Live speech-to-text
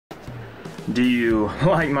Do you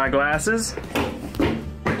like my glasses?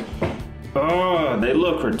 Oh, they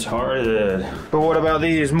look retarded. But what about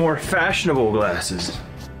these more fashionable glasses?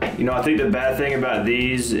 You know, I think the bad thing about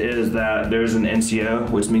these is that there's an NCO,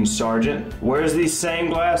 which means sergeant, wears these same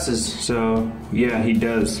glasses. So yeah, he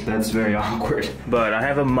does. That's very awkward. But I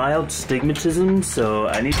have a mild stigmatism, so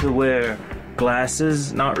I need to wear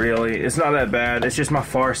glasses. Not really, it's not that bad. It's just my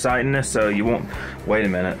farsightedness, so you won't, wait a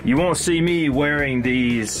minute. You won't see me wearing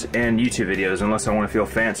these in YouTube videos unless I want to feel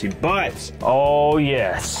fancy, but, oh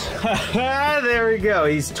yes. There we go.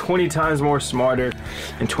 He's 20 times more smarter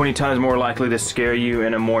and 20 times more likely to scare you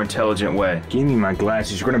in a more intelligent way. Give me my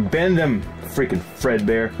glasses, you're gonna bend them, freaking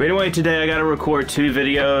Fredbear. But anyway, today I gotta record 2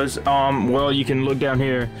 videos. Well, you can look down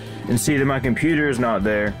here and see that my computer is not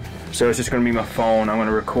there. So it's just gonna be my phone. I'm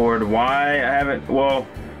gonna record why I haven't, well,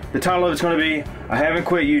 the title of it's gonna be, I haven't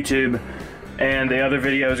quit YouTube, and the other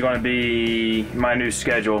video is gonna be my new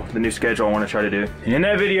schedule, the new schedule I wanna try to do. And in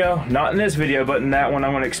that video, not in this video, but in that one,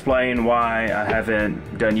 I'm gonna explain why I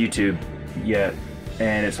haven't done YouTube yet.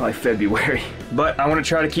 And it's like February. But I wanna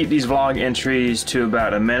try to keep these vlog entries to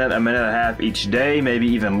about a minute and a half each day, maybe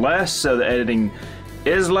even less, so the editing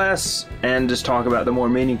is less, and just talk about the more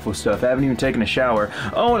meaningful stuff. I haven't even taken a shower.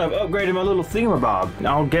 Oh, and I've upgraded my little thingamabob.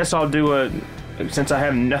 I guess I'll do a, since I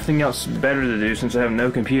have nothing else better to do, since I have no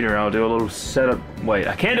computer, I'll do a little setup. Wait,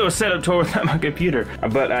 I can't do a setup tour without my computer.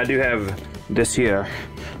 But I do have this here,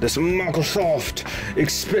 this Microsoft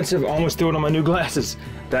expensive, almost threw it on my new glasses.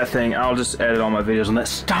 That thing, I'll just edit all my videos on that.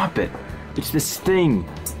 Stop it, it's this thing.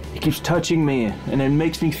 It keeps touching me, and it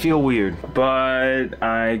makes me feel weird. But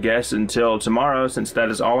I guess until tomorrow, since that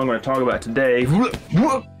is all I'm going to talk about today.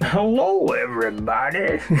 Hello,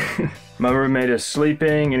 everybody. My roommate is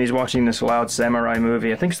sleeping, and he's watching this Loud Samurai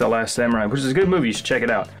movie. I think it's The Last Samurai, which is a good movie. You should check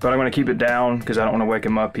it out. But I'm going to keep it down, because I don't want to wake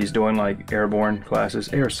him up. He's doing, like, airborne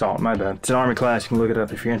classes. Air assault, my bad. It's an Army class. You can look it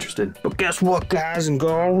up if you're interested. But guess what, guys and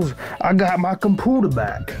girls? I got my computer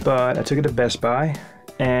back. But I took it to Best Buy,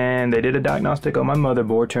 and they did a diagnostic on my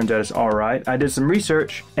motherboard. Turns out it's all right. I did some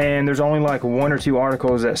research, and there's only like 1 or 2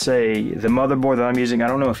 articles that say the motherboard that I'm using, I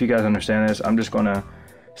don't know if you guys understand this, I'm just gonna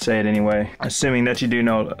say it anyway, assuming that you do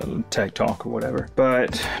know tech talk or whatever.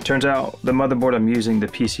 But turns out the motherboard I'm using, the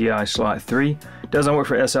PCI slot 3, doesn't work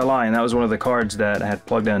for SLI, and that was one of the cards that I had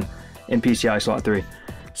plugged in PCI slot 3.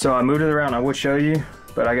 So I moved it around. I would show you,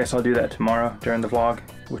 but I guess I'll do that tomorrow during the vlog,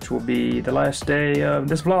 which will be the last day of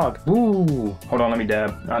this vlog. Woo! Hold on, let me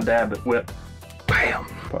dab. Not dab, but whip. Bam!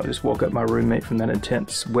 Probably just woke up my roommate from that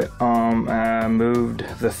intense whip. I moved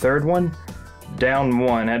the 3rd one down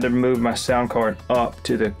 1. I had to move my sound card up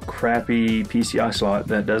to the crappy PCI slot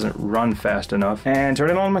that doesn't run fast enough. And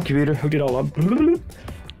turned it on my computer, hooked it all up.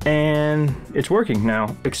 And it's working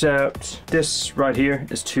now, except this right here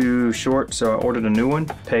is too short, so I ordered a new one.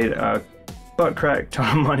 Paid a butt crack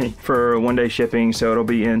ton of money for 1-day shipping, so it'll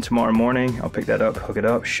be in tomorrow morning. I'll pick that up, hook it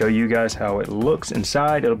up, show you guys how it looks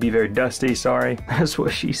inside. It'll be very dusty, sorry. That's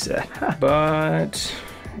what she said. But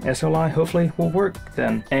SLI hopefully will work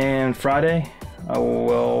then. And Friday,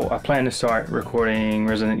 I plan to start recording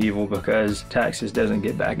Resident Evil because Taxes doesn't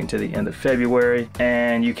get back until the end of February,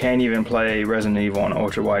 and you can't even play Resident Evil on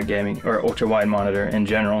ultra-wide gaming or ultra-wide monitor in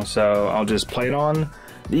general, so I'll just play it on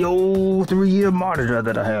the old 3-year monitor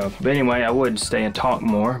that I have. But anyway, I would stay and talk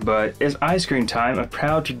more, but it's ice cream time, a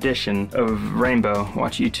proud tradition of Rainbow.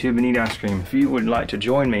 Watch YouTube and eat ice cream. If you would like to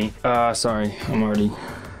join me, sorry,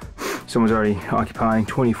 someone's already occupying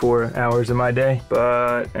 24 hours of my day.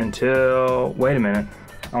 But until, wait a minute,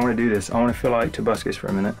 I want to do this. I want to feel like Tobuscus for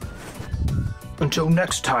a minute. Until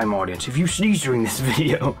next time, audience, if you sneeze during this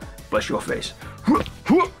video, bless your face.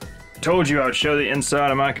 Told you I would show the inside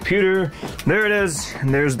of my computer. There it is,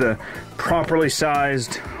 and there's the properly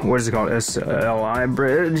sized, what is it called, SLI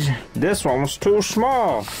bridge. This one was too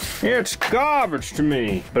small. It's garbage to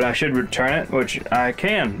me. But I should return it, which I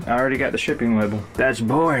can. I already got the shipping label. That's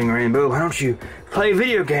boring, Rainbow. Why don't you play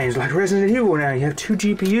video games like Resident Evil now? You have 2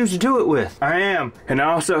 GPUs to do it with. I am. And I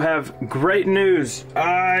also have great news.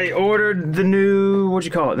 I ordered the new,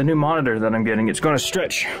 the new monitor that I'm getting. It's gonna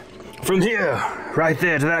stretch from here, right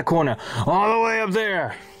there, to that corner, all the way up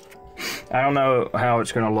there. I don't know how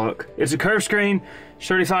it's gonna look. It's a curved screen,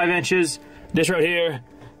 35 inches. This right here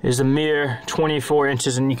is a mere 24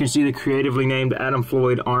 inches, and you can see the creatively named Adam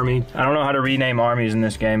Floyd Army. I don't know how to rename armies in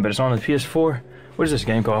this game, but it's on the PS4. What is this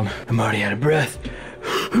game called? I'm already out of breath.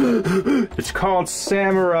 It's called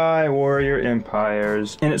Samurai Warrior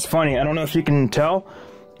Empires. And it's funny, I don't know if you can tell,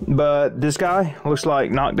 but this guy looks like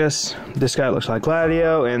Noctis, this guy looks like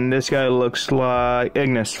Gladio, and this guy looks like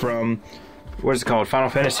Ignis from what is it called? Final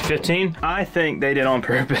Fantasy 15? I think they did on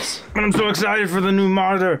purpose. I'm so excited for the new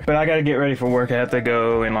monitor, but I gotta get ready for work. I have to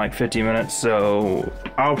go in like 50 minutes, so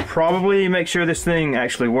I'll probably make sure this thing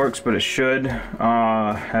actually works, but it should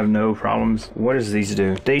have no problems. What does these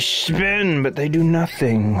do? They spin, but they do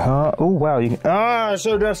nothing, huh? Oh, wow. You can, it's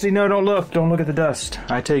so dusty. No, don't look. Don't look at the dust.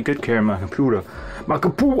 I take good care of my computer. My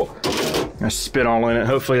computer. I spit all in it.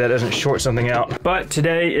 Hopefully that doesn't short something out. But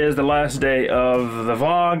today is the last day of the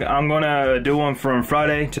vlog. I'm gonna do one from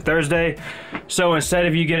Friday to Thursday. So instead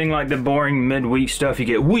of you getting like the boring midweek stuff, you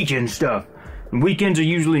get weekend stuff. And weekends are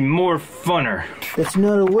usually more funner. That's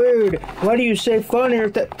not a word. Why do you say funner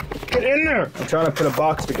if that... Get in there! I'm trying to put a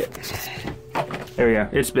box together. There we go.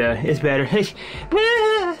 It's better. It's better.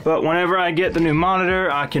 But whenever I get the new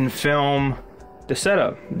monitor, I can film the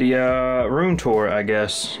setup, the room tour, I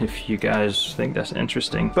guess, if you guys think that's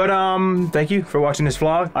interesting. But thank you for watching this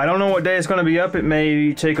vlog. I don't know what day it's gonna be up. It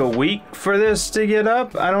may take a week for this to get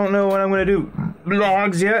up. I don't know when I'm gonna do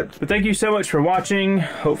vlogs yet. But thank you so much for watching.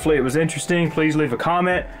 Hopefully it was interesting. Please leave a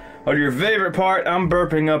comment on your favorite part. I'm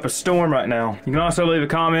burping up a storm right now. You can also leave a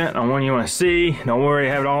comment on what you want to see. Don't worry,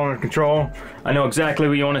 I have it all under control. I know exactly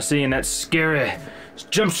what you want to see, and that's scary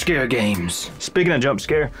jump scare games. Speaking of jump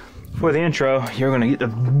scare, for the intro, you're gonna get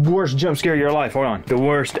the worst jump scare of your life. Hold on. The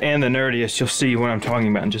worst and the nerdiest. You'll see what I'm talking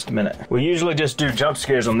about in just a minute. We usually just do jump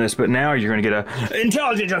scares on this, but now you're gonna get a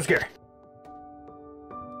intelligent jump scare.